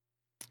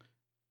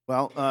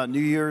Well, New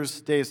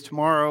Year's Day is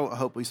tomorrow. I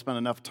hope we spend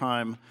enough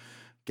time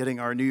getting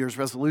our New Year's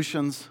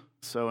resolutions,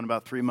 so in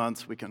about 3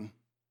 months we can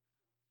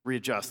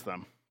readjust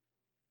them,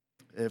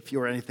 if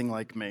you're anything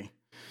like me.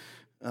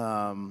 We're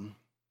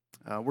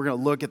going to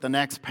look at the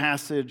next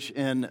passage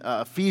in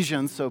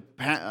Ephesians, so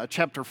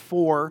chapter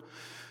 4.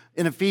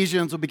 In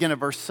Ephesians, we'll begin at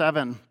verse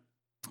 7.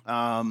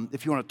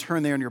 If you want to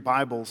turn there in your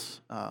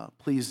Bibles,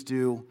 please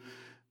do.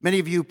 Many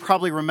of you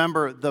probably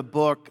remember the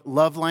book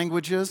Love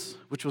Languages,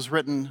 which was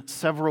written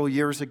several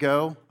years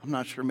ago. I'm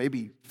not sure,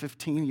 maybe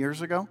 15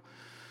 years ago.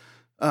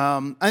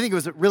 I think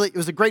it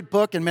was a great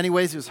book. In many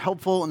ways, it was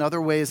helpful. In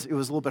other ways, it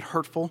was a little bit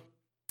hurtful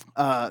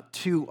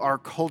to our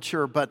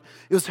culture. But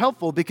it was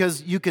helpful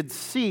because you could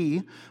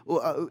see,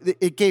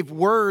 it gave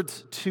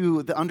words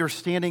to the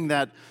understanding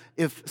that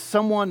if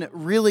someone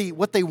really,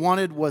 what they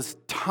wanted was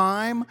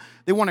time,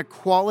 they wanted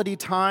quality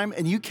time,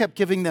 and you kept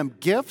giving them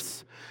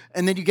gifts,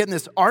 and then you get in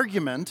this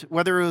argument,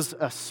 whether it was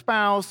a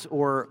spouse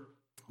or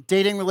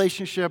dating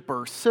relationship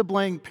or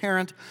sibling,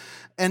 parent,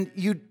 and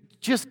you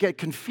just get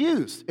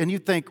confused. And you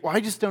think, well, I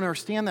just don't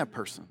understand that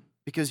person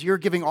because you're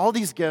giving all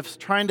these gifts,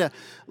 trying to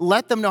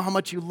let them know how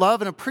much you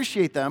love and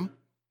appreciate them,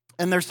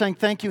 and they're saying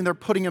thank you, and they're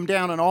putting them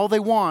down, and all they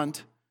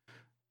want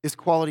is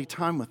quality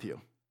time with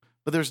you.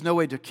 But there's no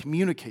way to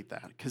communicate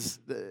that because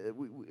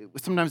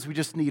sometimes we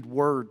just need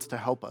words to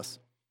help us.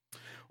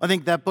 I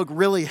think that book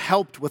really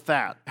helped with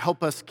that,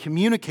 help us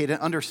communicate and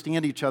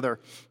understand each other.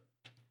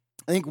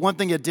 I think one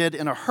thing it did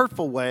in a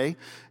hurtful way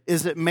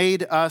is it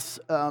made us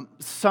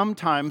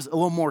sometimes a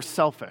little more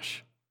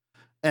selfish.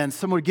 And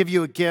someone would give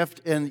you a gift,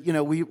 and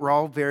we're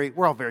all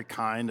very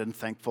kind and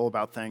thankful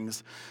about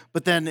things.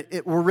 But then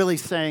we're really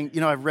saying,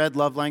 I've read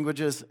Love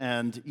Languages,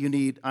 and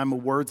I'm a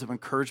words of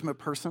encouragement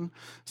person,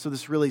 so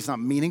this really is not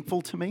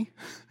meaningful to me.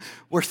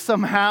 Where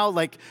somehow,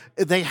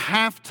 they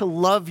have to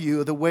love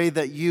you the way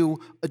that you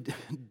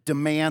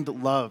demand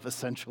love,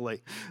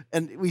 essentially.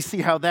 And we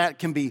see how that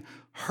can be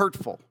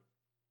hurtful.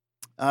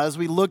 As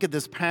we look at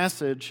this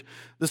passage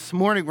this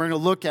morning, we're going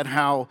to look at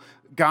how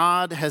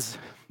God has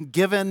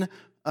given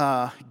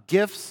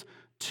gifts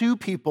to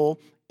people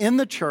in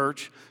the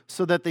church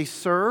so that they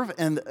serve,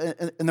 and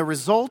the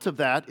result of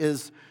that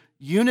is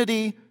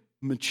unity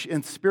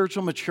and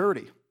spiritual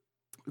maturity,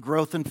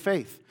 growth in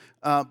faith.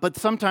 But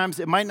sometimes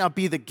it might not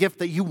be the gift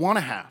that you want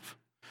to have,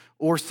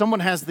 or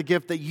someone has the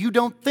gift that you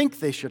don't think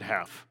they should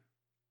have.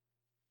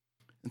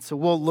 And so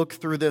we'll look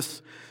through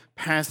this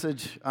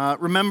passage.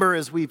 Remember,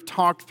 as we've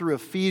talked through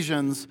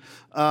Ephesians,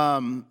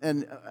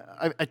 and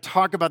I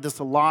talk about this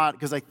a lot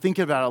because I think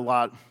about it a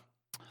lot,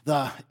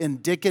 the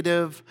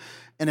indicative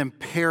and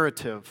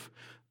imperative.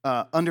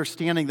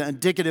 Understanding the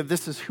indicative,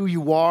 this is who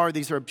you are,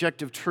 these are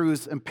objective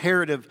truths.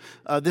 Imperative,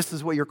 this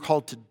is what you're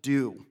called to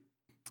do.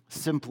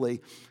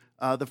 Simply,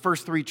 the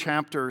first 3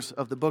 chapters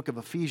of the book of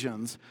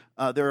Ephesians,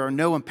 there are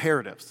no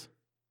imperatives.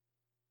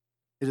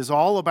 It is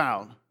all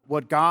about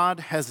what God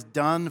has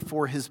done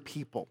for his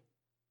people.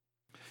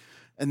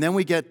 And then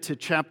we get to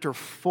chapter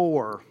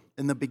 4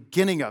 in the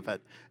beginning of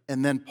it,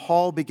 and then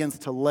Paul begins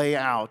to lay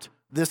out,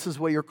 this is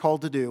what you're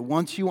called to do.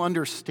 Once you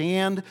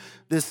understand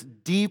this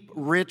deep,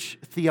 rich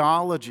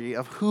theology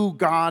of who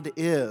God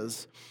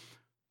is,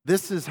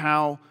 this is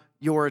how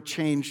you're a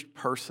changed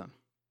person.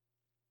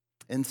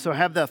 And so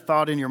have that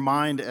thought in your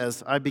mind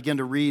as I begin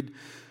to read,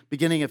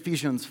 beginning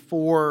Ephesians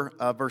 4,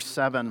 verse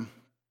 7.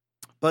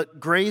 But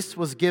grace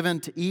was given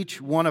to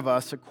each one of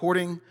us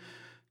according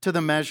to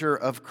the measure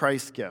of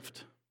Christ's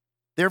gift.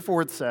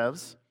 Therefore it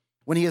says,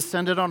 when he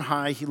ascended on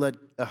high, he led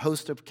a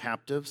host of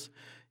captives.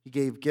 He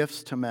gave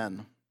gifts to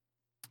men.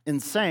 In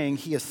saying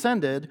he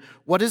ascended,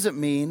 what does it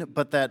mean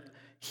but that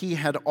he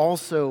had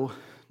also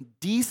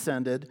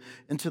descended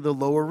into the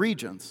lower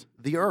regions,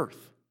 the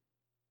earth?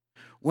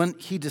 When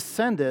he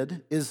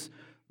descended is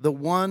the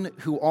one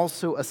who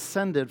also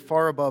ascended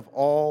far above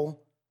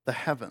all the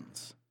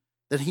heavens,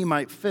 that he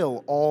might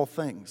fill all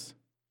things.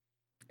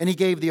 And he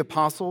gave the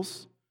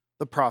apostles,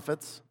 the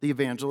prophets, the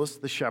evangelists,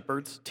 the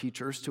shepherds,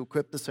 teachers to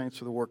equip the saints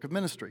for the work of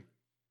ministry,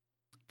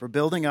 for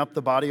building up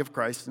the body of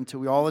Christ until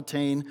we all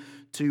attain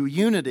to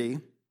unity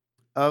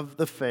of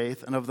the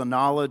faith and of the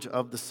knowledge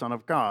of the Son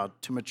of God,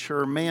 to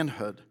mature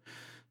manhood,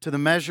 to the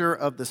measure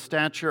of the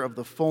stature of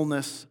the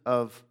fullness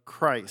of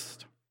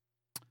Christ,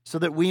 so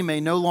that we may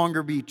no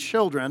longer be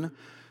children,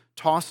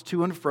 tossed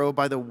to and fro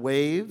by the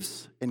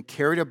waves and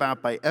carried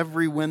about by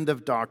every wind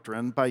of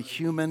doctrine, by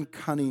human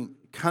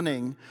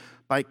cunning,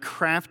 by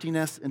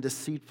craftiness and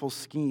deceitful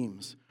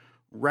schemes.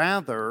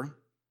 Rather,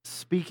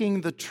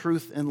 speaking the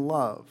truth in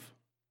love,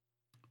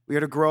 we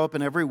are to grow up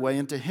in every way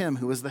into him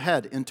who is the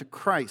head, into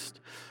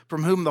Christ,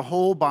 from whom the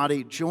whole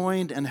body,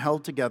 joined and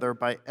held together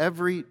by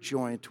every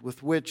joint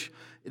with which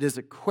it is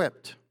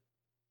equipped,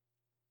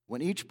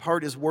 when each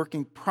part is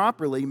working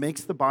properly,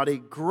 makes the body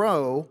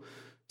grow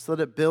so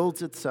that it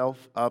builds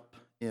itself up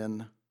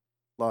in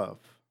love.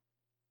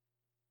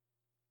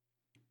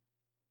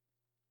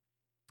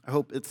 I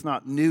hope it's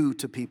not new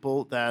to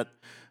people that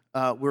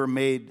we're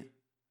made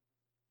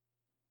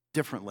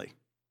differently.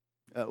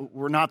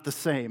 We're not the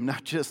same,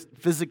 not just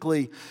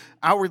physically,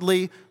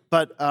 outwardly,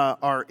 but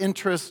our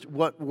interest,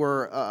 what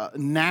we're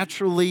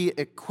naturally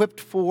equipped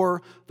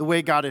for, the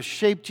way God has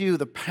shaped you,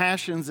 the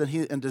passions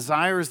and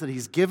desires that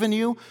he's given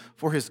you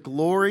for his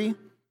glory.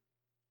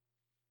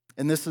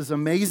 And this is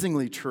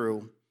amazingly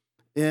true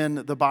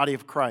in the body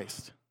of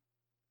Christ,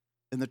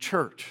 in the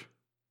church.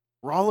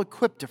 We're all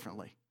equipped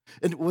differently.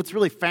 And what's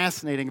really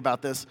fascinating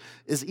about this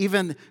is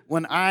even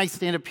when I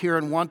stand up here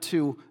and want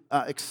to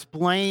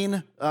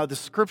explain the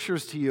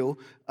scriptures to you,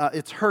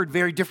 it's heard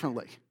very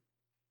differently.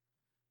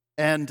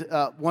 And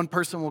one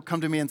person will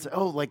come to me and say,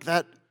 oh, like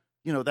that,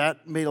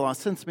 that made a lot of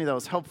sense to me, that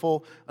was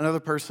helpful. Another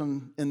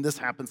person, and this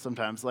happens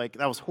sometimes, like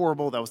that was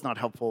horrible, that was not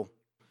helpful.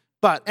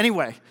 But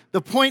anyway,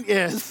 the point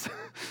is,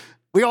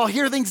 we all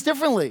hear things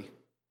differently.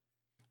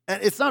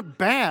 And it's not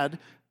bad,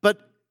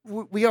 but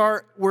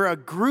we're a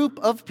group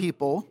of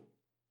people.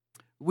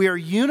 We are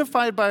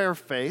unified by our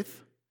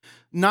faith,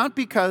 not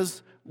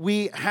because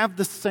we have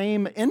the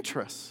same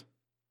interests,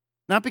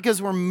 not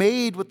because we're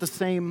made with the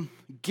same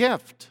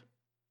gift.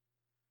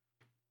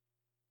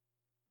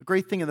 The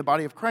great thing in the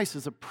body of Christ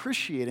is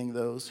appreciating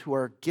those who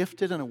are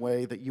gifted in a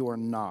way that you are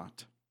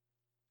not.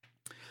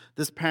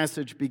 This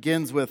passage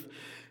begins with,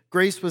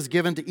 grace was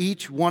given to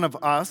each one of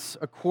us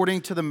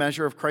according to the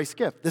measure of Christ's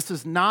gift. This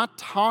is not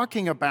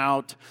talking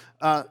about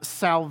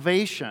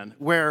salvation,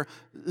 where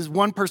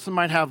one person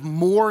might have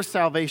more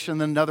salvation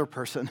than another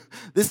person.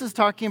 This is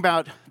talking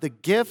about the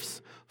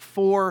gifts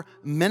for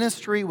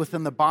ministry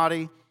within the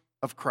body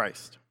of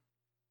Christ.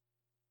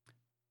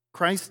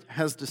 Christ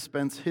has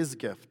dispensed his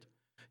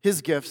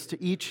gifts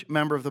to each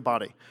member of the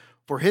body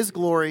for his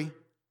glory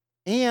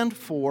and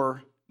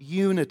for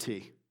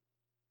unity.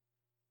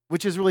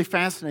 Which is really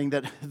fascinating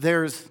that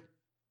there's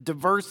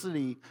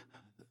diversity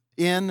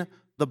in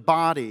the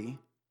body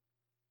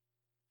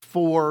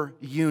for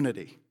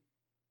unity.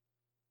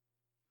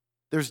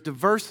 There's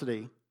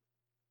diversity,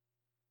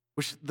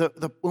 which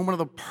one of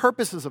the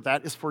purposes of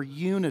that is for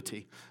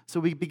unity. So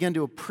we begin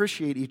to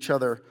appreciate each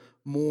other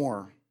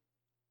more.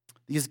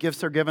 These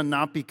gifts are given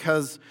not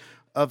because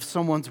of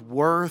someone's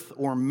worth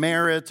or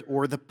merit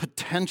or the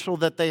potential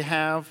that they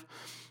have,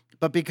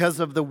 but because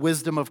of the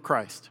wisdom of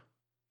Christ.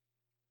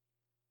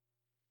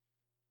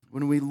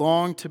 When we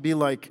long to be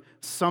like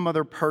some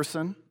other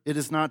person, it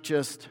is not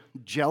just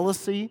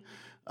jealousy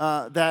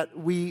that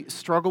we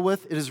struggle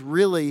with. It is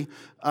really,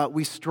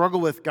 we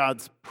struggle with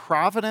God's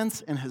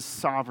providence and his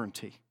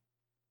sovereignty.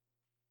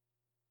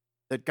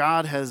 That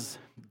God has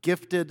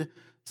gifted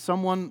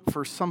someone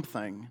for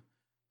something,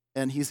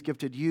 and he's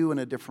gifted you in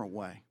a different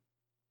way.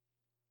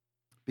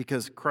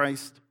 Because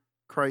Christ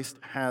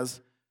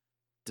has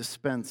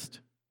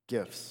dispensed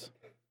gifts.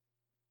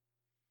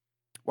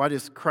 Why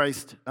does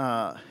Christ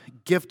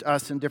gift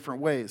us in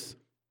different ways?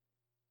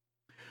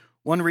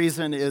 One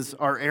reason is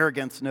our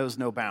arrogance knows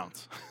no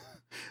bounds.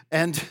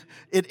 And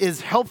it is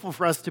helpful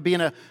for us to be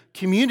in a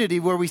community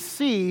where we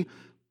see,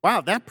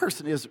 wow, that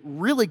person is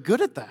really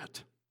good at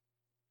that.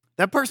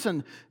 That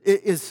person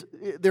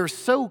they're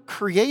so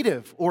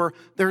creative or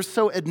they're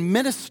so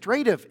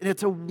administrative, and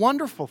it's a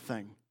wonderful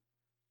thing.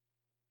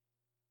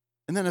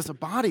 And then as a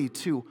body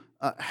to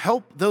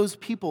help those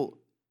people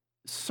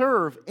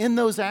serve in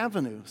those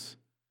avenues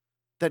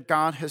that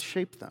God has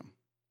shaped them.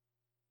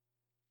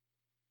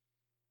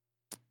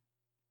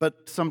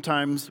 But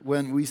sometimes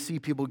when we see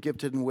people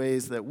gifted in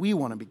ways that we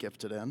want to be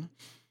gifted in,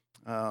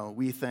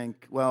 we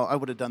think, well, I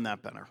would have done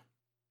that better.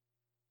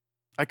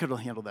 I could have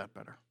handled that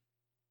better.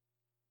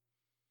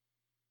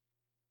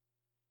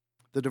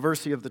 The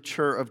diversity of the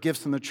church, of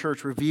gifts in the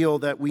church reveal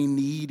that we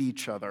need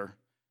each other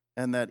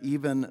and that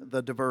even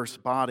the diverse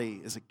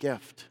body is a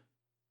gift.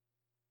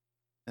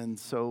 And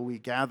so we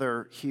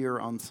gather here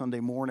on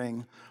Sunday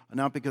morning,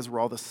 not because we're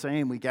all the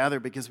same. We gather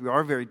because we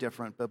are very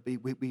different, but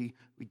we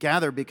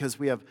gather because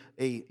we have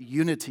a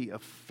unity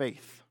of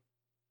faith.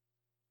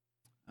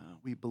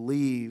 We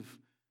believe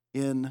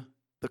in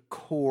the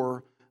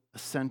core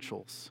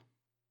essentials.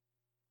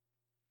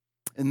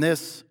 In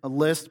this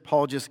list,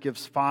 Paul just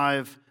gives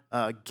 5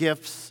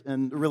 gifts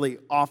and really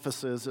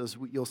offices, as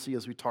you'll see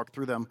as we talk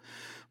through them.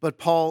 But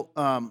Paul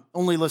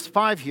only lists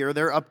 5 here.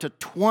 They're up to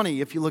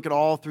 20 if you look at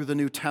all through the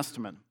New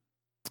Testament,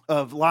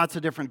 of lots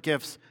of different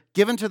gifts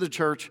given to the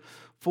church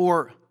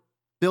for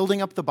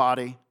building up the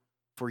body,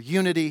 for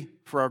unity,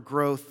 for our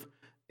growth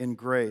in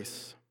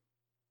grace.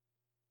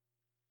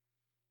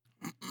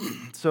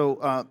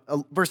 So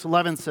verse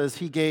 11 says,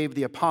 he gave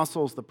the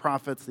apostles, the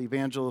prophets, the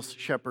evangelists,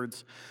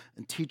 shepherds,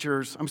 and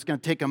teachers. I'm just going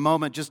to take a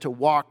moment just to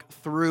walk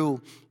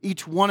through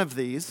each one of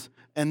these,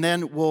 and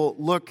then we'll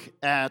look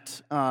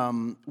at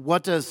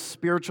what does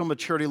spiritual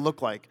maturity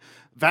look like.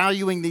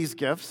 Valuing these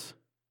gifts,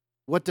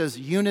 what does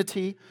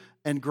unity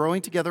and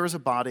growing together as a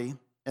body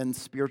and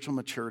spiritual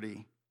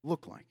maturity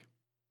look like?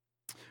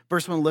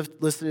 First one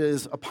listed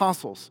is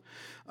apostles.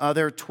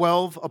 There are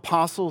 12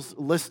 apostles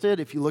listed.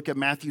 If you look at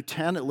Matthew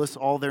 10, it lists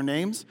all their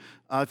names.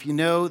 If you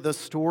know the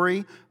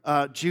story,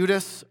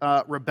 Judas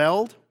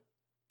rebelled,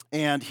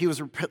 and he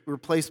was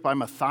replaced by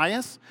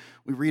Matthias.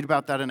 We read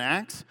about that in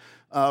Acts.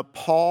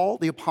 Paul,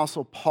 the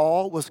apostle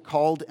Paul, was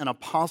called an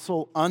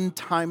apostle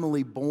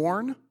untimely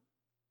born.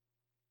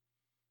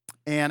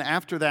 And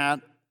after that,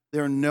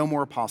 there are no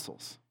more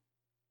apostles.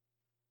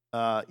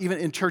 Even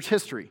in church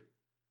history,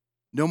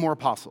 no more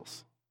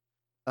apostles.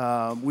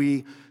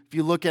 If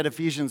you look at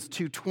Ephesians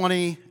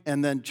 2:20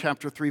 and then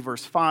chapter 3,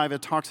 verse 5,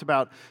 it talks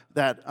about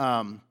that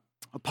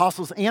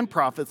apostles and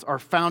prophets are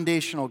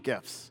foundational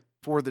gifts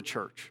for the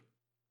church.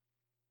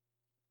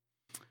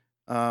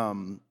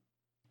 So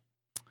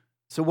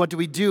what do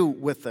we do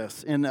with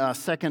this? In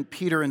 2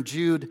 Peter and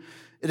Jude,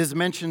 it is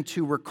mentioned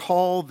to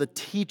recall the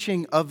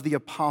teaching of the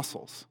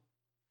apostles.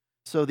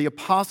 So the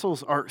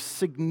apostles are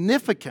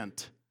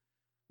significant,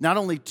 not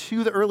only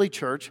to the early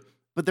church,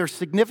 but they're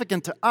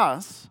significant to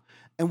us,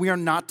 and we are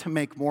not to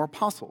make more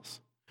apostles.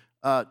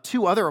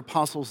 2 other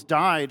apostles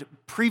died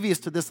previous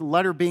to this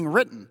letter being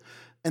written,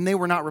 and they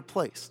were not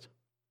replaced.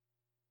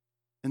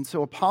 And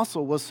so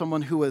apostle was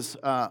someone who was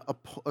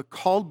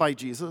called by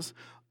Jesus,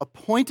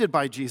 appointed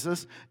by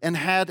Jesus, and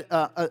had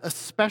a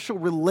special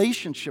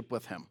relationship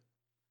with him.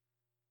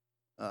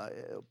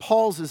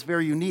 Paul's is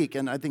very unique,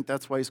 and I think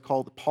that's why he's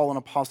called Paul an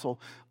apostle,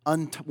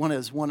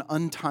 one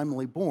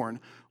untimely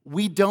born.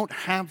 We don't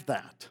have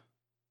that.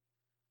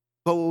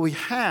 But what we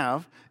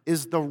have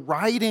is the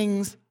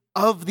writings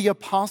of the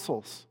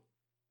apostles.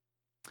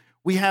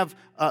 We have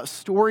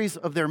stories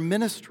of their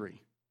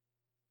ministry.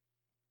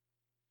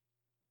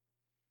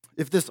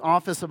 If this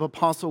office of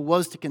apostle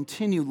was to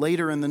continue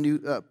later in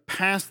the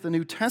past the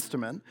New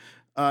Testament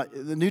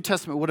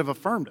would have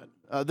affirmed it.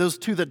 Those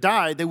 2 that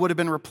died, they would have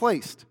been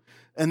replaced.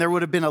 And there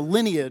would have been a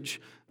lineage,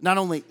 not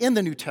only in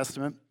the New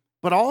Testament,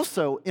 but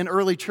also in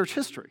early church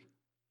history.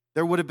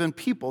 There would have been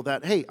people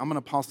that, hey, I'm an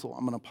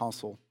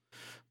apostle.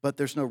 But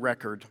there's no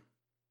record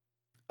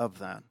of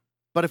that.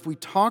 But if we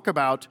talk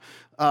about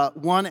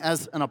one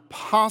as an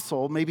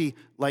apostle, maybe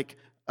like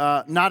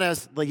not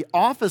as the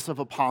office of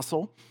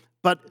apostle,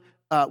 but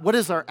what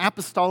is our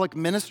apostolic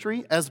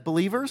ministry as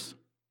believers?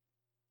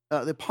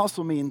 The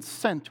apostle means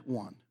sent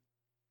one.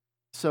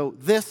 So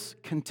this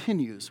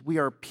continues. We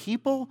are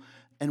people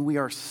and we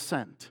are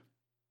sent.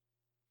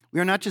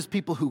 We are not just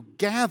people who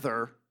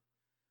gather.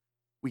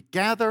 We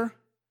gather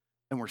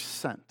and we're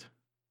sent.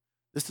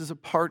 This is a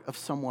part of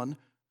someone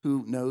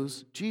who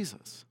knows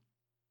Jesus.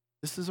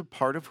 This is a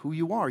part of who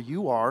you are.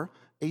 You are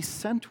a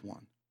sent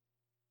one.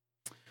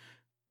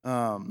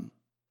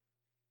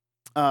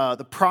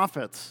 The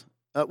prophets,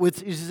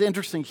 which is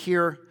interesting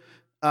here,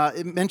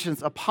 it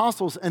mentions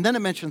apostles and then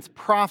it mentions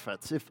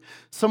prophets. If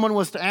someone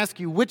was to ask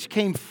you which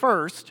came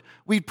first,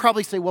 we'd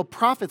probably say, well,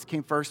 prophets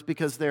came first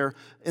because they're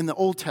in the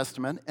Old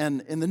Testament,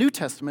 and in the New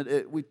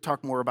Testament, we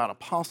talk more about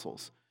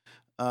apostles.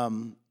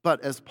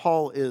 But as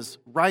Paul is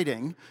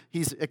writing,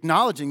 he's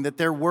acknowledging that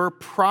there were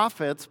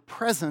prophets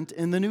present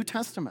in the New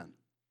Testament.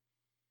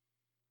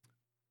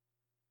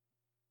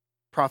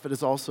 Prophet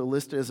is also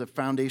listed as a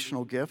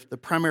foundational gift. The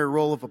primary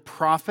role of a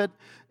prophet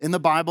in the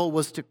Bible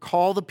was to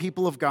call the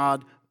people of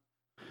God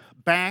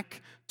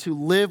back to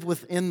live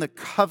within the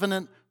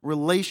covenant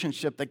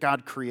relationship that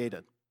God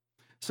created.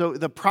 So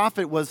the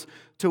prophet was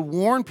to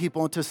warn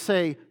people and to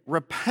say,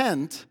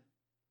 repent,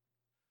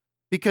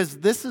 because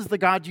this is the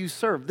God you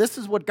serve. This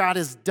is what God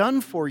has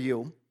done for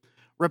you.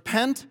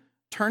 Repent,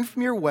 turn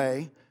from your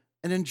way,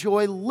 and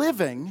enjoy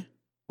living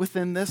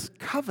within this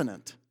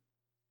covenant.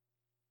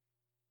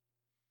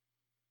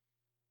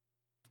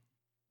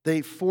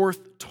 They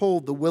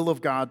foretold the will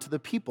of God to the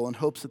people in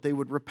hopes that they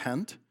would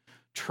repent,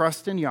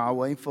 trust in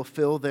Yahweh, and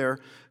fulfill their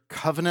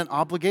covenant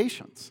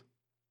obligations.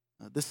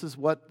 This is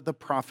what the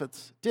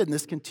prophets did, and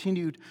this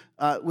continued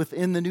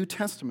within the New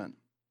Testament.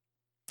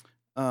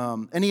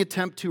 Any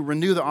attempt to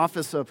renew the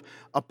office of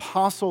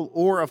apostle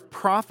or of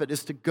prophet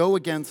is to go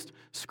against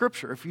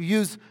Scripture. If you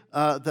use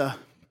the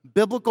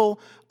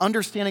biblical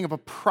understanding of a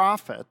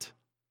prophet,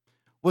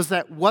 was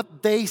that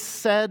what they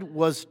said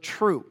was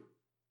true.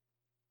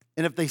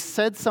 And if they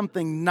said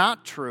something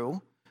not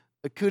true,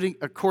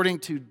 according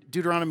to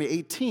Deuteronomy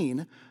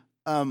 18,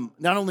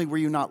 not only were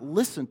you not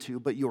listened to,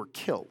 but you were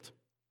killed.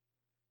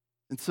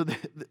 And so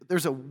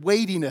there's a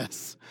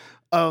weightiness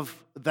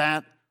of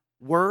that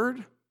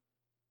word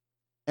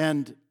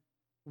and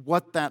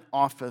what that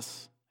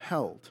office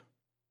held.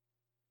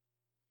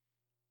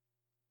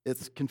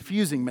 It's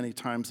confusing many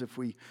times if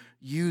we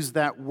use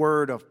that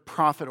word of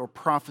prophet or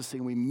prophecy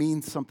and we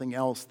mean something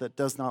else that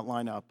does not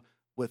line up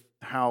with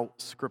how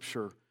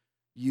Scripture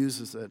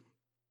uses it.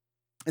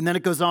 And then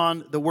it goes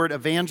on, the word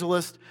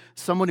evangelist,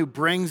 someone who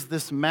brings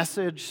this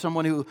message,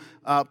 someone who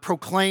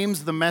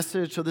proclaims the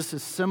message. So this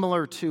is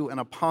similar to an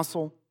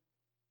apostle,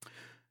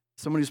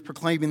 someone who's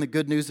proclaiming the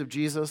good news of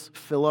Jesus.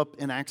 Philip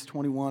in Acts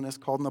 21 is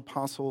called an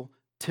apostle.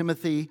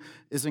 Timothy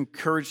is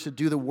encouraged to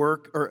do the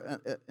work, or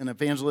an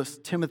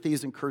evangelist. Timothy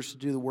is encouraged to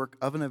do the work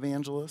of an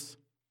evangelist.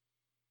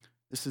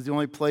 This is the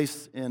only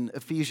place in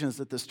Ephesians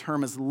that this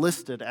term is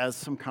listed as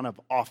some kind of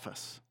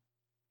office.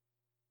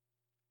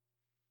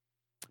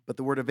 But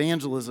the word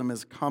evangelism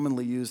is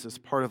commonly used as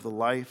part of the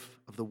life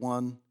of the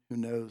one who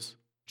knows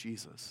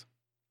Jesus.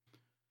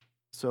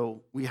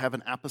 So we have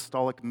an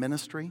apostolic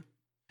ministry,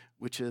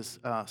 which is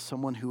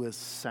someone who is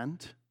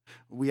sent.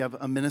 We have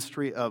a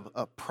ministry of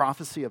a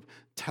prophecy, of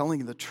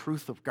telling the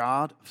truth of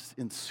God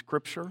in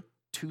Scripture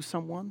to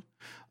someone.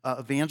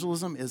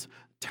 Evangelism is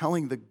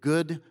telling the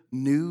good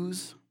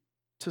news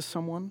to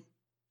someone.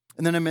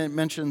 And then it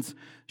mentions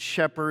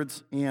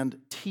shepherds and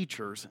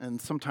teachers,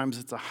 and sometimes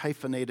it's a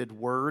hyphenated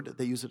word.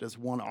 They use it as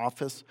one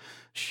office.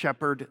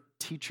 Shepherd,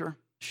 teacher.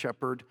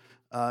 Shepherd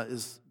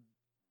is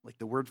like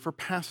the word for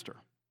pastor.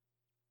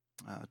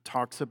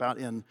 Talks about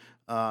in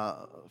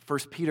 1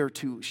 Peter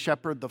to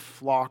shepherd the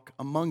flock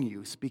among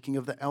you, speaking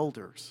of the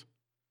elders.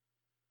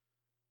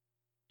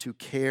 To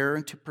care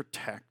and to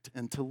protect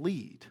and to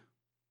lead.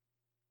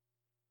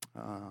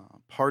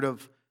 Part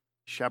of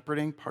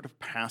shepherding, part of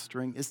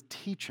pastoring is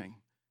teaching.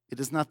 It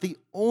is not the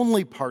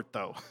only part,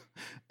 though.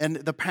 And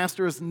the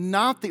pastor is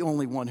not the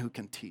only one who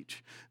can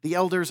teach. The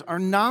elders are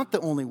not the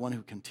only one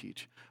who can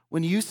teach.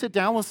 When you sit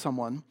down with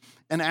someone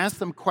and ask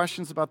them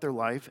questions about their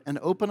life and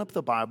open up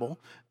the Bible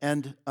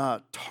and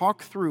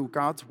talk through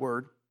God's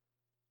word,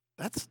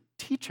 that's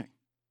teaching.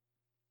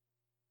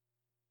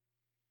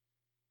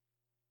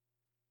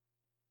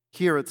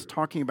 Here it's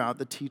talking about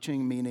the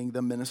teaching, meaning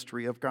the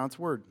ministry of God's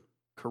word.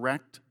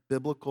 Correct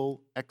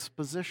biblical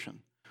exposition.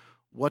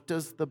 What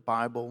does the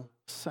Bible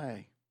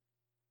say?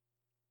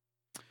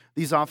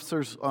 These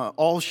officers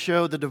all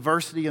show the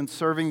diversity in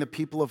serving the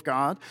people of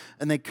God,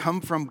 and they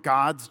come from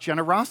God's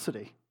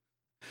generosity.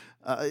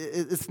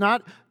 It's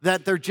not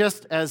that they're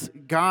just as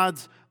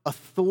God's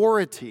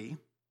authority,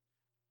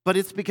 but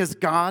it's because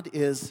God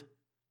is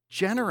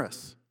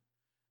generous,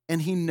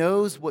 and He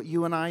knows what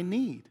you and I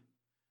need,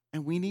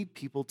 and we need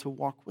people to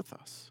walk with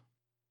us.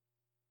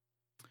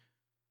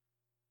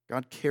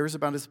 God cares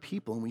about His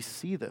people, and we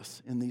see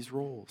this in these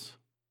roles.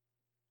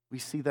 We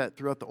see that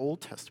throughout the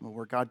Old Testament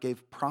where God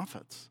gave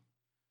prophets,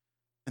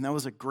 and that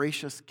was a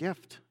gracious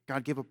gift.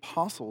 God gave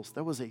apostles.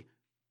 That was a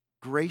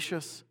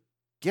gracious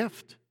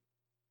gift.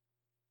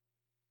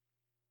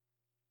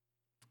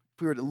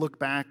 If we were to look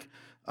back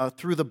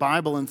through the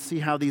Bible and see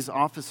how these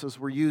offices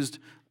were used,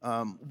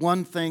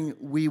 one thing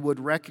we would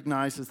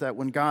recognize is that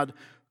when God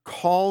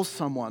calls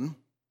someone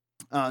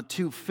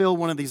to fill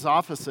one of these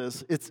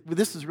offices,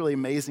 this is really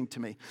amazing to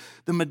me.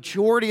 The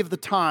majority of the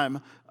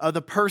time,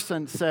 the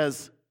person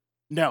says,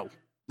 no.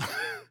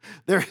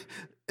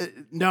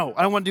 No,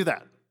 I don't want to do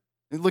that.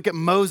 Look at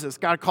Moses.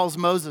 God calls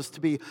Moses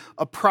to be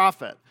a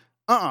prophet.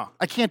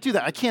 I can't do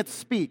that. I can't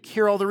speak.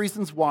 Here are all the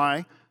reasons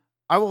why.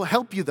 I will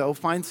help you, though,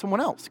 find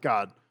someone else,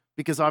 God,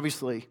 because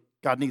obviously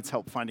God needs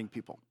help finding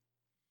people.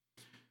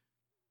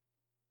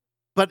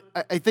 But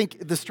I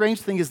think the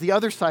strange thing is the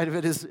other side of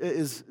it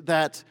is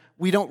that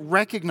we don't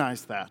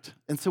recognize that.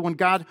 And so when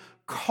God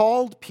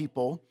called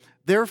people,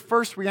 their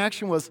first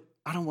reaction was,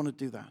 I don't want to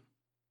do that.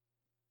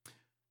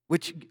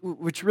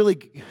 Which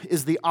really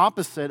is the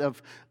opposite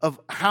of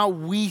how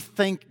we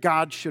think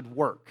God should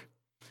work.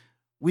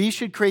 We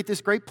should create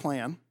this great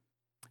plan,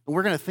 and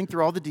we're going to think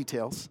through all the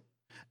details,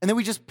 and then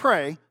we just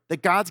pray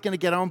that God's going to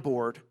get on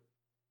board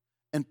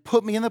and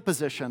put me in the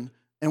position,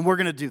 and we're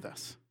going to do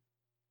this.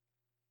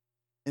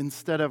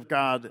 Instead of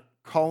God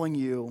calling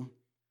you,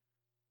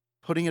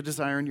 putting a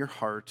desire in your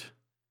heart,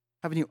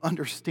 having you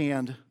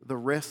understand the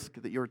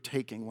risk that you're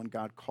taking when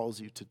God calls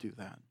you to do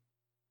that.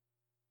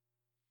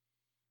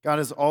 God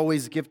has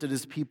always gifted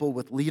His people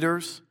with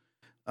leaders,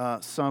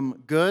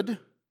 some good,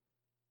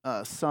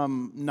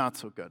 some not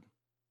so good,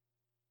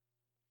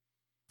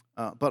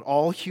 but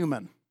all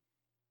human,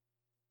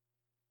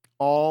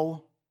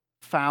 all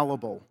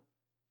fallible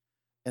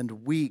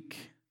and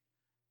weak,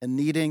 and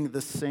needing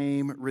the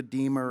same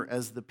Redeemer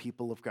as the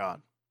people of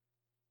God.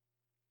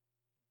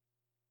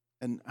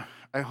 And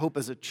I hope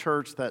as a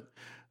church that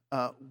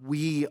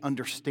we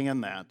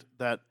understand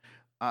that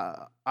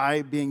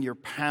I, being your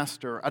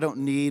pastor, I don't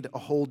need a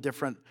whole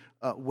different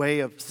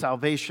way of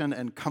salvation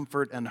and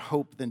comfort and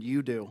hope than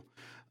you do.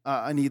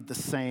 I need the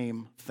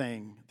same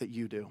thing that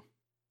you do.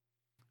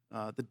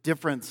 The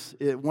difference,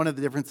 one of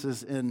the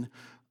differences in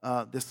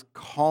this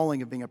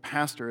calling of being a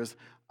pastor is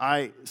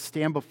I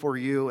stand before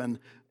you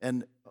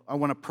and I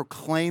want to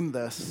proclaim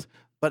this,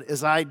 but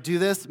as I do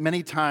this,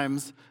 many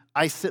times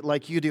I sit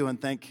like you do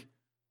and think,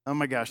 oh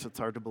my gosh, that's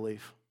hard to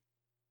believe.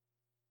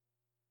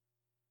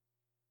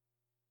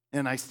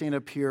 And I stand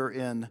up here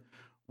in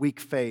weak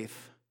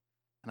faith,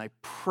 and I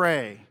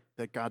pray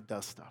that God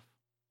does stuff.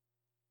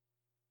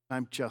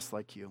 I'm just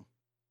like you.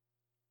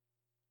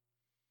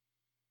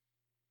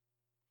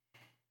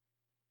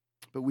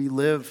 But we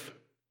live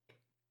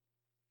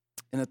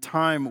in a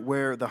time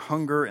where the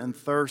hunger and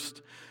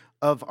thirst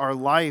of our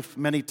life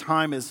many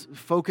times is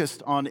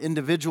focused on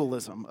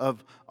individualism,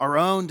 of our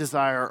own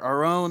desire,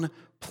 our own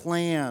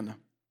plan.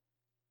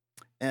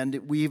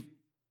 And we've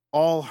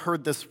all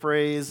heard this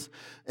phrase,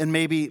 and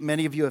maybe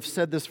many of you have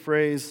said this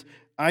phrase,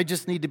 I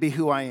just need to be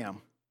who I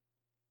am.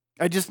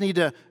 I just need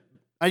to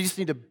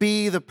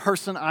be the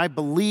person I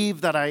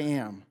believe that I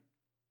am.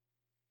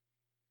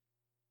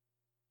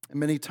 And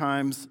many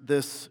times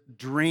this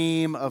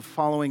dream of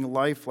following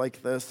life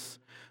like this,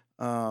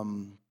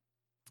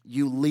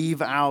 you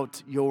leave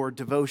out your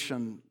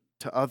devotion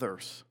to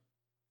others.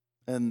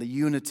 and the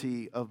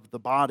unity of the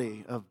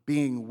body, of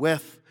being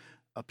with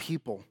a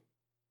people.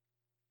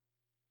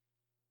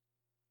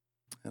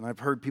 And I've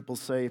heard people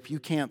say, if you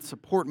can't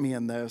support me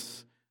in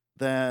this,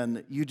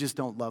 then you just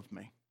don't love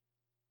me.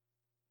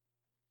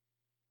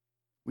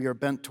 We are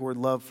bent toward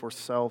love for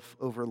self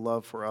over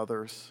love for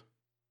others.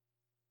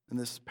 And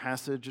this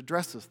passage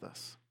addresses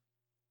this.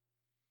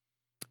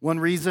 One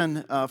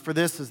reason for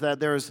this is that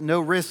there is no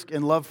risk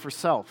in love for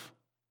self.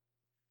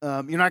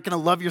 You're not going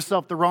to love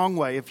yourself the wrong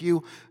way. If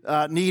you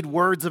need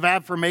words of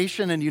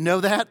affirmation and you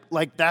know that,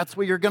 like that's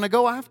what you're going to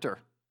go after.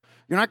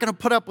 You're not going to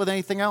put up with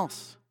anything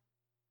else.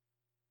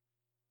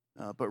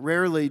 But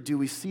rarely do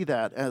we see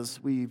that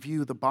as we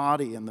view the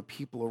body and the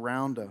people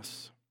around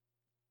us.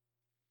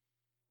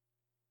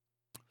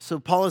 So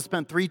Paul has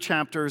spent 3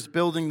 chapters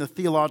building the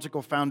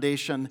theological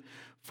foundation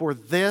for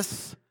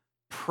this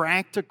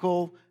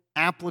practical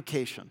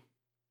application.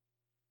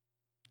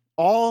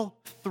 All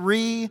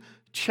 3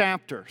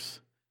 chapters,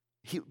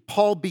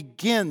 Paul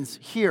begins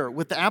here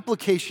with the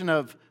application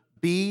of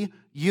be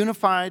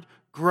unified,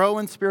 grow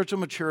in spiritual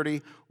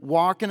maturity,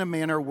 walk in a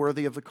manner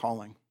worthy of the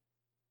calling.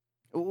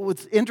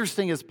 What's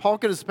interesting is Paul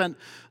could have spent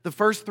the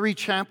first 3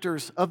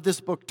 chapters of this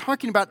book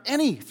talking about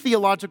any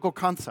theological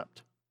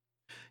concept.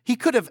 He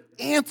could have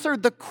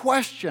answered the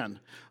question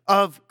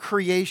of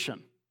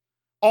creation.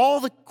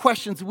 All the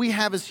questions we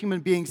have as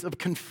human beings of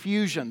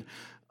confusion.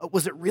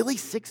 Was it really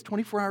 6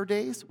 24-hour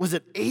days? Was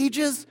it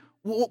ages?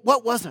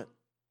 What was it?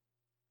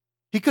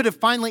 He could have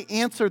finally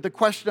answered the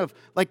question of,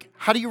 like,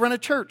 how do you run a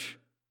church?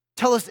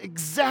 Tell us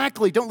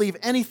exactly. Don't leave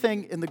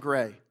anything in the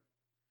gray.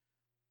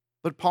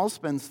 But Paul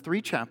spends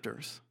 3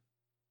 chapters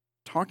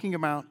talking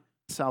about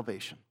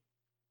salvation,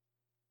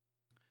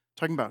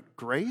 talking about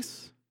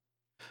grace,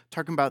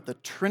 talking about the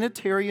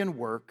Trinitarian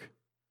work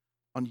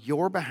on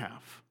your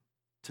behalf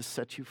to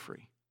set you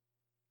free.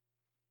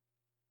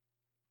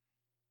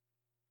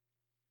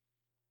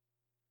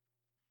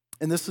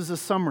 And this is a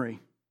summary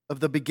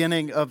of the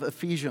beginning of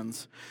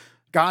Ephesians.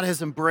 God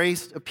has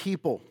embraced a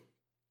people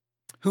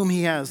whom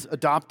he has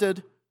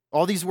adopted.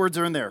 All these words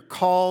are in there.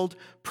 Called,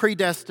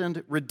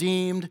 predestined,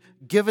 redeemed,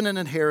 given an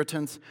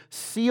inheritance,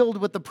 sealed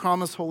with the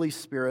promised Holy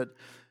Spirit.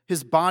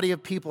 His body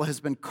of people has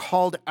been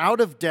called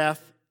out of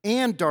death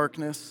and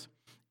darkness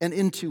and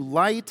into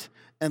light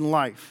and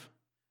life,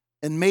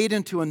 and made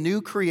into a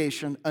new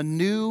creation, a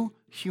new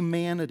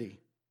humanity,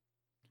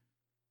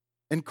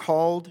 and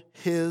called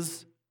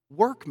his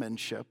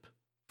workmanship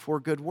for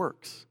good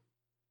works.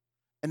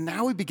 And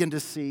now we begin to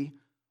see,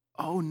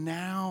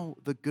 now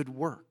the good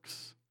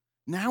works.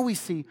 Now we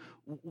see,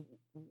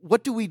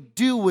 what do we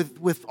do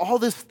with all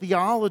this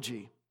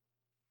theology?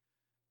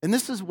 And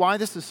this is why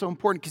this is so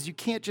important, because you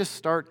can't just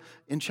start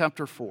in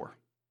chapter 4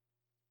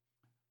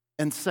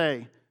 and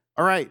say,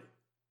 all right,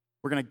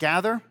 we're going to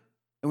gather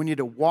and we need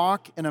to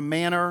walk in a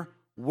manner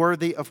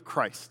worthy of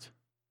Christ.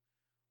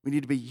 We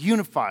need to be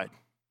unified.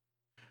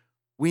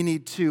 We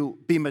need to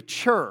be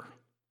mature.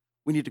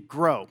 We need to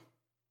grow.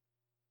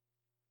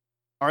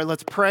 All right,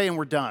 let's pray and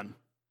we're done.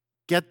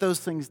 Get those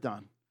things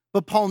done.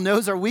 But Paul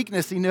knows our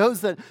weakness. He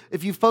knows that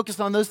if you focus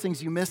on those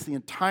things, you miss the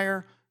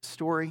entire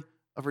story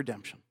of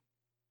redemption.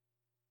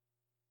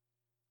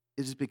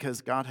 It is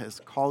because God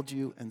has called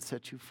you and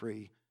set you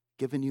free,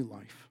 given you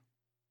life.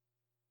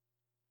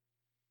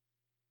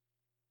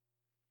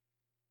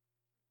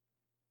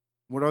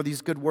 What are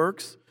these good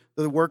works?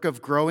 They're the work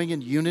of growing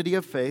in unity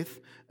of faith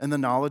and the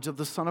knowledge of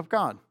the Son of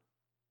God.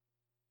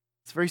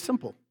 It's very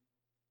simple.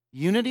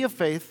 Unity of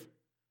faith,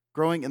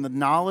 growing in the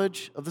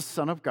knowledge of the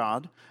Son of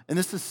God. And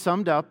this is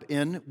summed up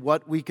in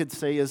what we could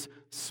say is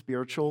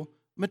spiritual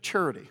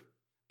maturity.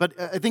 But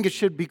I think it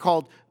should be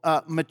called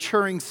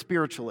maturing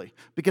spiritually,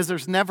 because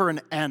there's never an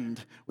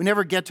end. We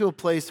never get to a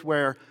place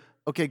where,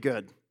 okay,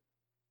 good,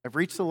 I've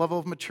reached the level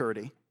of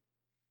maturity,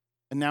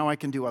 and now I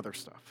can do other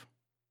stuff.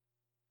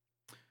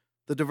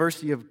 The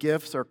diversity of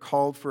gifts are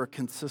called for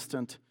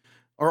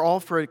all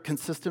for a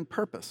consistent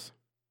purpose.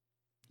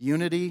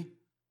 Unity,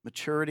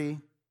 maturity,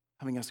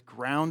 having us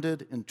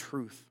grounded in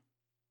truth.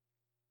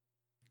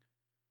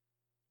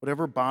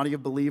 Whatever body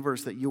of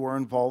believers that you are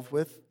involved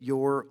with,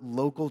 your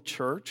local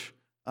church,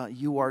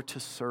 you are to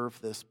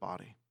serve this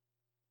body.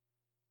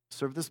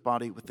 Serve this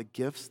body with the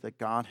gifts that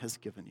God has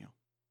given you.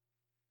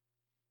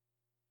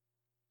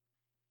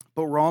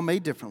 But we're all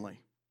made differently.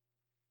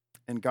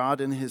 And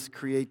God, in his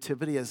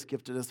creativity, has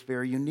gifted us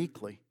very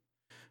uniquely.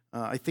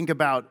 I think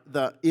about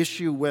the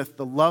issue with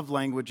the Love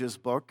Languages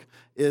book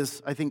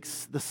is, I think,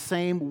 the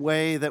same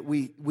way that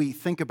we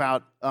think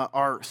about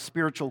our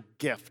spiritual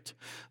gift.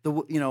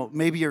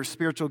 Maybe your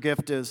spiritual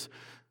gift is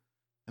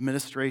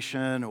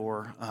administration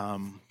or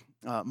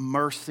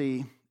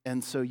mercy.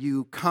 And so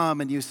you come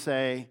and you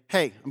say,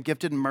 hey, I'm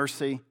gifted in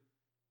mercy.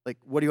 Like,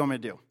 what do you want me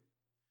to do?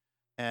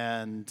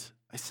 And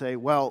I say,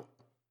 well,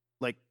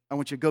 I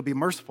want you to go be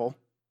merciful.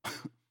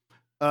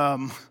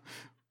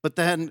 But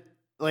then,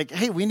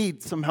 hey, we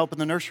need some help in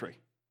the nursery.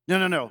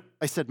 No.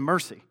 I said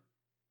mercy.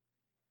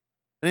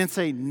 I didn't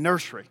say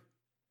nursery.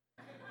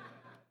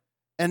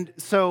 And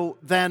so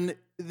then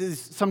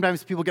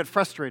sometimes people get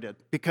frustrated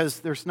because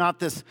there's not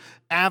this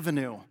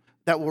avenue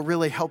that will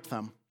really help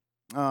them.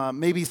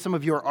 Maybe some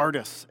of you are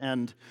artists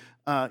and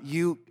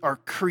you are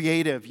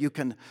creative. You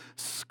can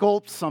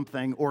sculpt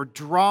something or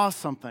draw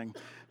something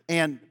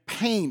and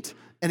paint,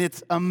 and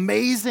it's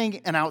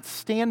amazing and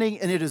outstanding,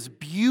 and it is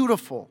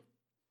beautiful.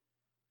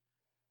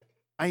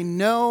 I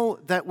know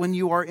that when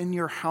you are in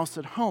your house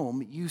at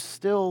home, you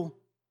still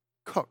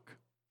cook.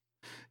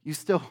 You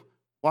still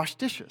wash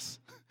dishes.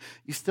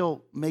 You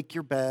still make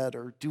your bed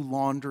or do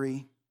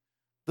laundry.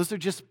 Those are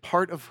just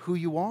part of who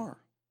you are.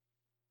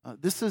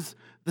 This is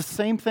the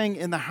same thing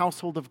in the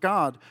household of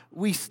God.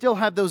 We still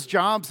have those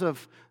jobs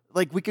of,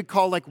 like, we could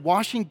call like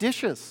washing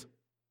dishes.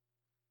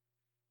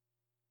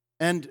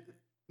 And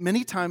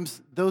many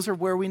times, those are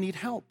where we need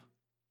help.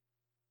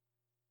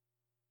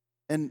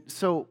 And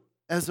so,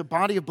 as a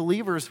body of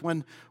believers,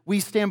 when we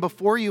stand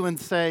before you and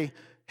say,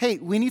 hey,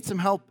 we need some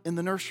help in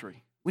the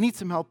nursery. We need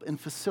some help in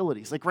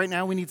facilities. Like right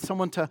now, we need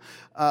someone to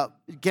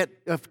get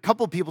a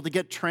couple people to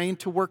get trained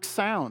to work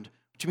sound,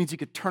 which means you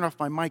could turn off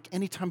my mic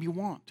anytime you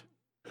want.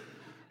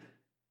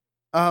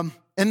 And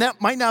that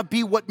might not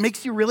be what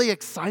makes you really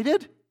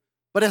excited,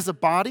 but as a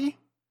body,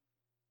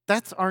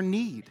 that's our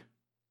need.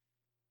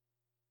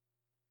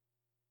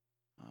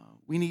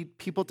 We need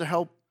people to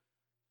help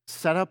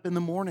set up in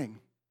the morning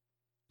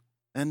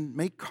and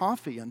make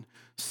coffee and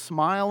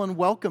smile and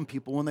welcome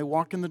people when they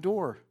walk in the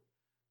door.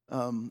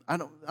 I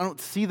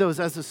don't see those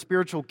as a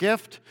spiritual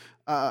gift.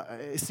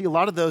 I see a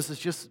lot of those as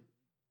just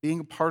being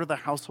a part of the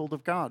household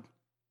of God.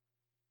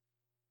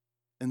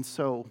 And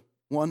so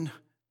one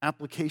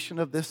application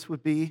of this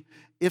would be,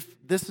 if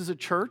this is a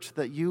church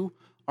that you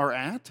are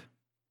at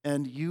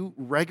and you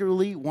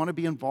regularly want to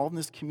be involved in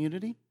this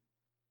community,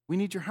 we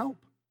need your help.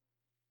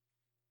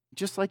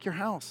 Just like your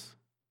house,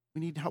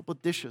 we need help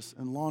with dishes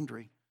and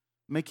laundry,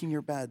 making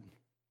your bed.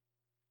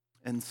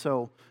 And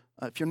so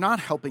if you're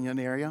not helping in an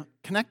area,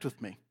 connect with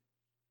me.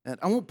 And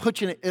I won't put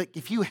you in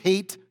if you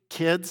hate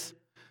kids,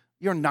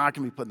 you're not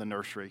going to be put in the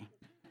nursery.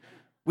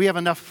 We have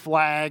enough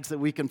flags that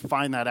we can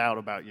find that out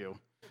about you.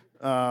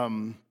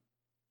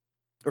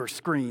 Or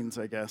screens,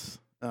 I guess.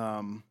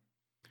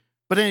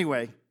 But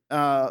anyway,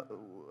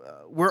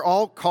 we're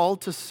all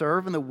called to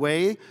serve in the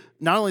way,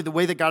 not only the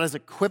way that God has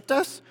equipped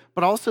us,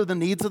 but also the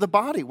needs of the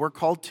body. We're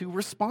called to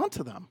respond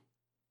to them.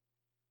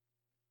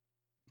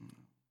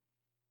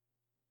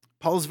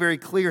 Paul's very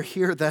clear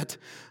here that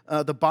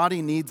the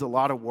body needs a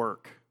lot of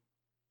work.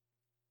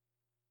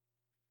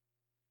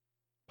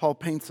 Paul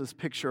paints this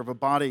picture of a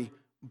body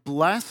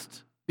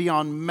blessed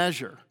beyond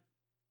measure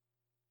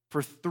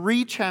for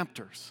 3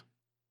 chapters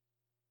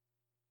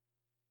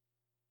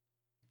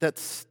that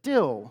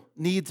still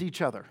needs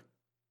each other.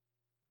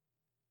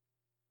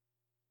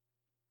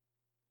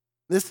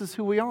 This is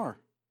who we are.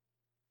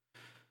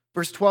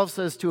 Verse 12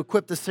 says, to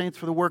equip the saints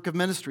for the work of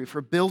ministry,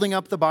 for building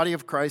up the body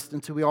of Christ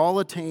until we all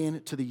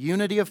attain to the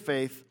unity of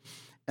faith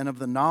and of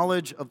the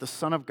knowledge of the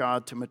Son of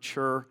God, to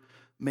mature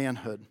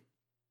manhood.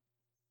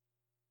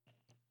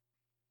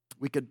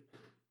 We could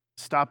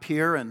stop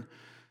here and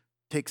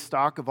take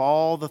stock of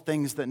all the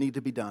things that need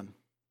to be done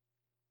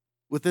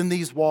within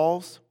these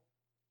walls,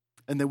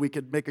 and then we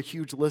could make a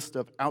huge list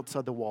of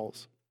outside the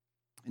walls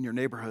in your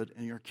neighborhood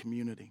and your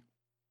community.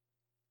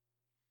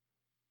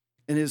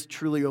 It is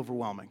truly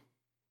overwhelming.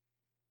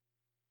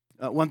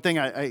 One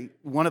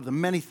of the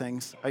many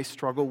things I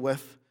struggle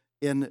with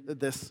in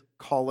this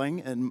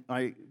calling and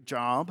my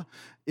job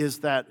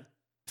is that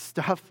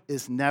stuff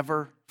is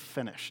never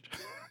finished.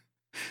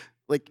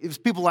 Like,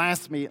 if people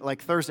ask me,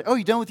 like Thursday, oh,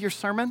 you done with your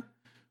sermon?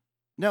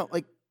 No,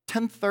 like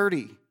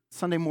 10:30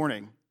 Sunday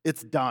morning,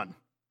 it's done.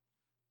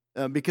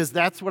 Because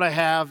that's what I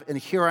have, and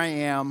here I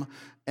am,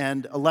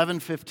 and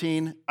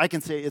 11:15, I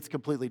can say it's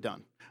completely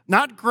done.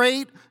 Not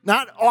great,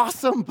 not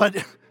awesome,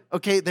 but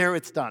okay, there,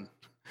 it's done.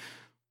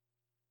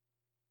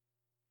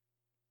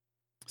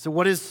 So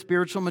what is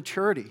spiritual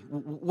maturity?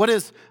 What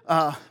is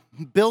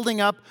building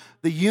up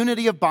the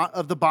unity of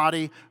the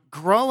body,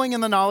 growing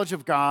in the knowledge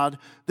of God?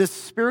 This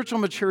spiritual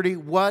maturity,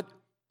 what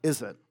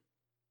is it?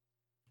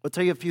 I'll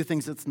tell you a few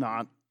things it's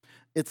not.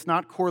 It's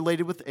not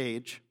correlated with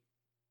age.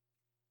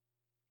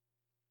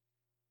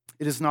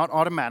 It is not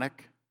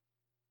automatic.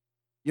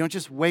 You don't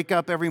just wake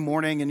up every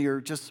morning and you're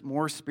just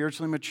more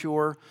spiritually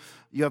mature.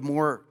 You have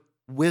more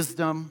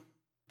wisdom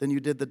than you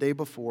did the day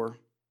before.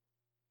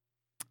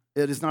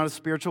 It is not a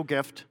spiritual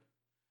gift,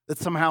 that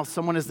somehow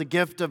someone has the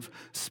gift of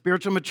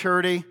spiritual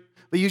maturity,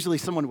 but usually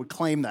someone would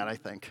claim that, I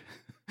think.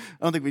 I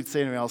don't think we'd say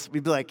anything else.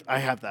 We'd be like, I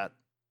have that,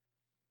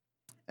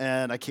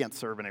 and I can't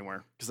serve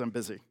anywhere because I'm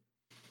busy.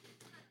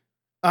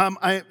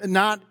 It's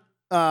not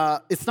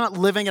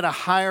living at a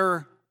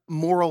higher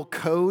moral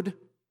code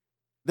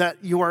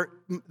that you are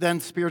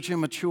then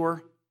spiritually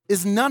mature.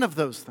 Is none of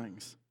those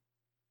things.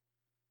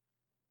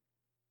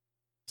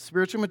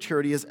 Spiritual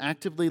maturity is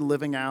actively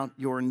living out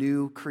your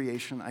new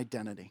creation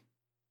identity,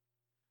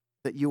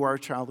 that you are a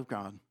child of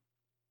God.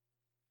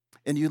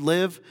 And you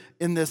live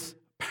in this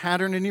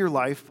pattern in your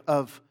life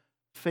of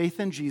faith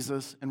in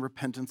Jesus and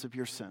repentance of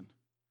your sin.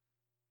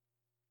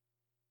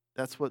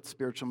 That's what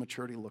spiritual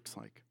maturity looks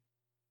like.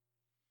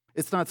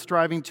 It's not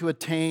striving to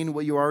attain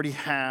what you already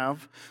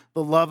have,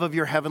 the love of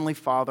your heavenly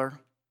Father,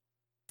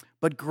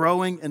 but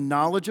growing in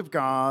knowledge of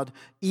God,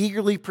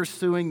 eagerly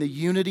pursuing the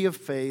unity of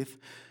faith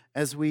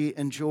as we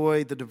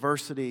enjoy the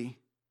diversity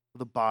of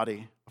the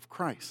body of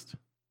Christ.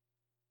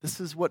 This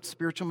is what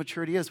spiritual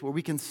maturity is, where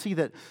we can see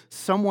that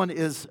someone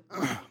is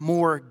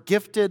more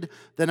gifted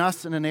than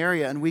us in an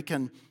area, and we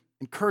can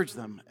encourage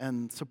them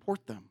and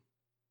support them.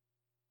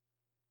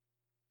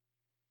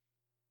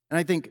 And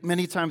I think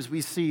many times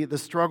we see the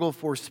struggle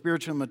for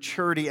spiritual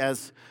maturity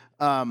as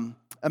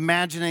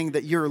imagining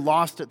that you're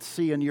lost at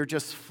sea and you're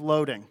just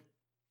floating.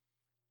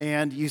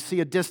 And you see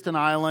a distant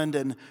island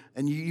and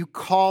you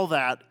call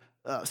that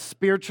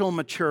spiritual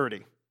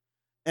maturity.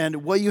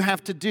 And what you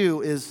have to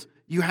do is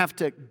you have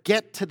to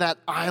get to that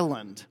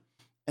island,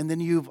 and then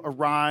you've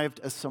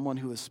arrived as someone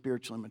who is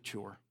spiritually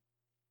mature.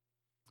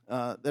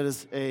 That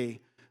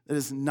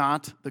is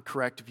not the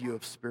correct view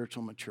of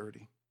spiritual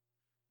maturity.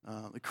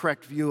 The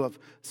correct view of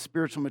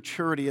spiritual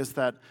maturity is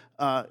that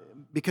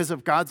because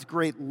of God's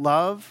great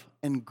love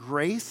and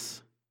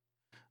grace,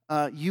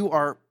 you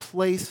are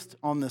placed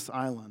on this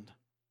island.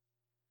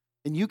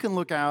 And you can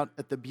look out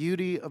at the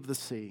beauty of the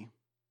sea,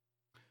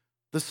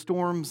 the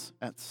storms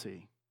at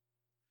sea,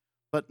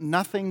 but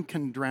nothing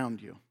can drown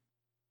you.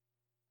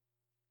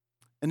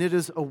 And it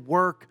is a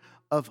work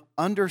of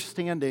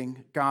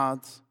understanding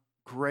God's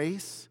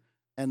grace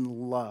and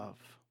love.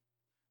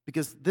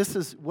 Because this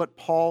is what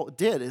Paul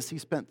did, is he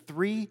spent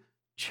 3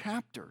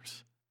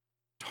 chapters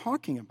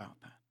talking about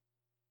that.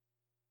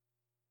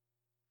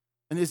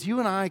 And as you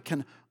and I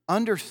can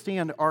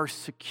understand our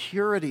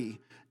security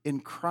in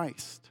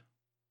Christ,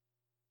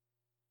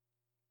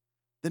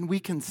 then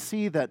we can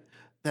see that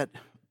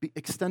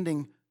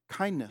extending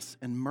kindness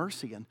and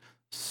mercy and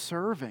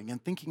serving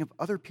and thinking of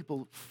other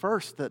people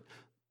first, that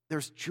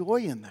there's joy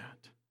in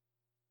that.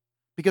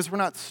 Because we're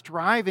not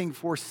striving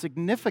for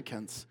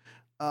significance.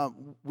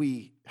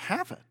 We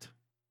have it.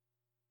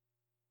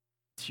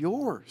 It's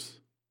yours.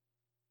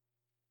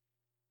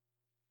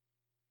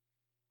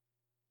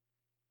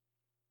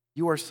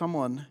 You are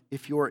someone,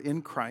 if you are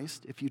in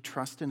Christ, if you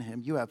trust in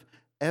Him, you have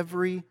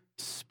every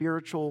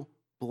spiritual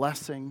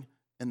blessing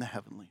in the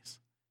heavenlies.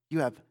 You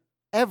have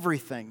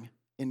everything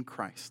in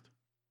Christ.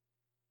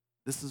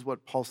 This is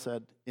what Paul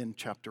said in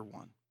chapter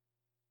 1.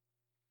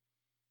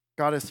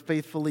 God has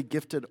faithfully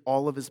gifted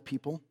all of His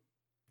people,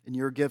 and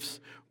your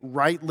gifts,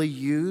 rightly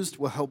used,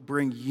 will help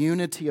bring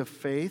unity of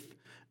faith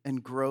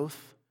and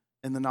growth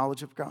in the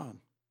knowledge of God.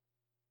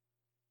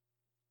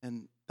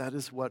 And that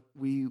is what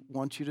we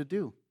want you to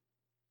do.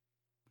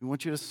 We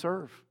want you to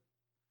serve.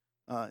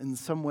 In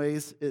some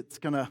ways, it's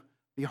going to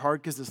be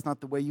hard because it's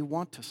not the way you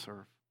want to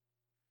serve.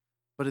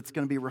 But it's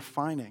going to be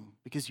refining,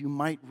 because you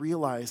might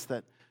realize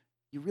that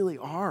you really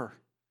are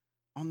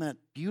on that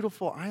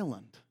beautiful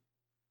island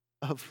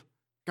of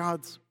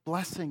God's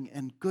blessing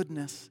and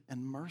goodness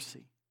and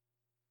mercy.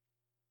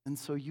 And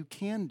so you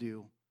can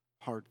do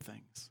hard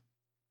things,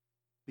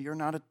 but you're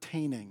not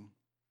attaining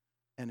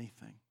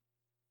anything.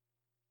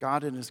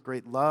 God, in His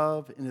great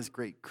love, in His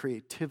great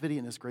creativity,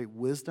 in His great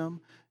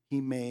wisdom, He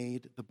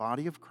made the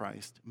body of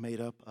Christ made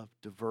up of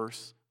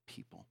diverse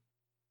people.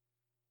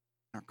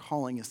 Our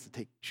calling is to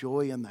take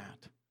joy in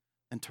that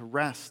and to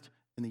rest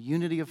in the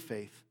unity of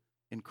faith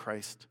in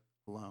Christ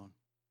alone.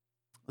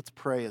 Let's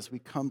pray as we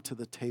come to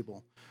the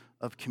table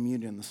of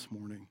communion this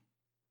morning.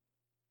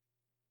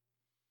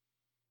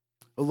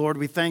 Oh Lord,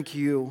 we thank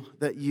You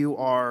that You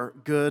are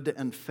good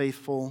and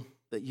faithful,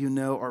 that You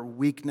know our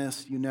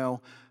weakness, You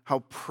know how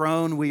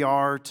prone we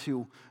are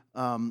to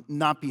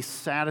not be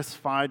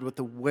satisfied with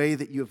the way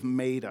that You have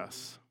made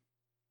us.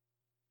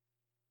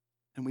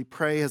 And we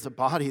pray as a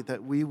body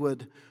that we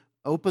would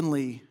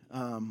openly,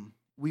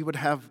 we would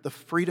have the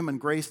freedom and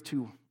grace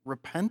to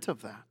repent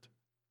of that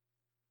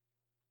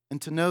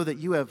and to know that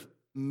You have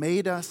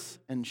made us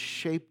and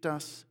shaped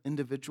us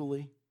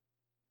individually.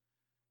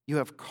 You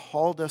have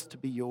called us to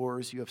be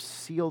Yours. You have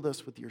sealed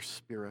us with Your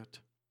Spirit.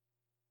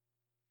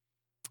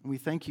 And we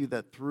thank You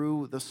that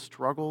through the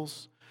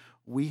struggles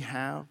we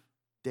have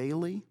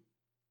daily,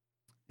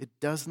 it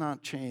does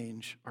not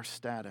change our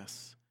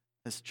status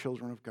as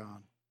children of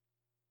God.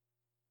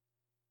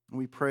 And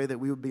we pray that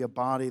we would be a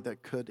body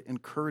that could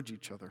encourage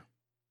each other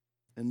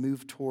and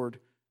move toward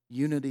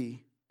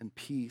unity and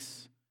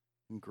peace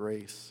and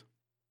grace.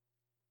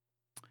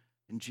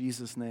 In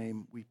Jesus'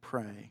 name we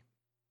pray.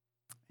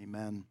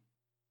 Amen.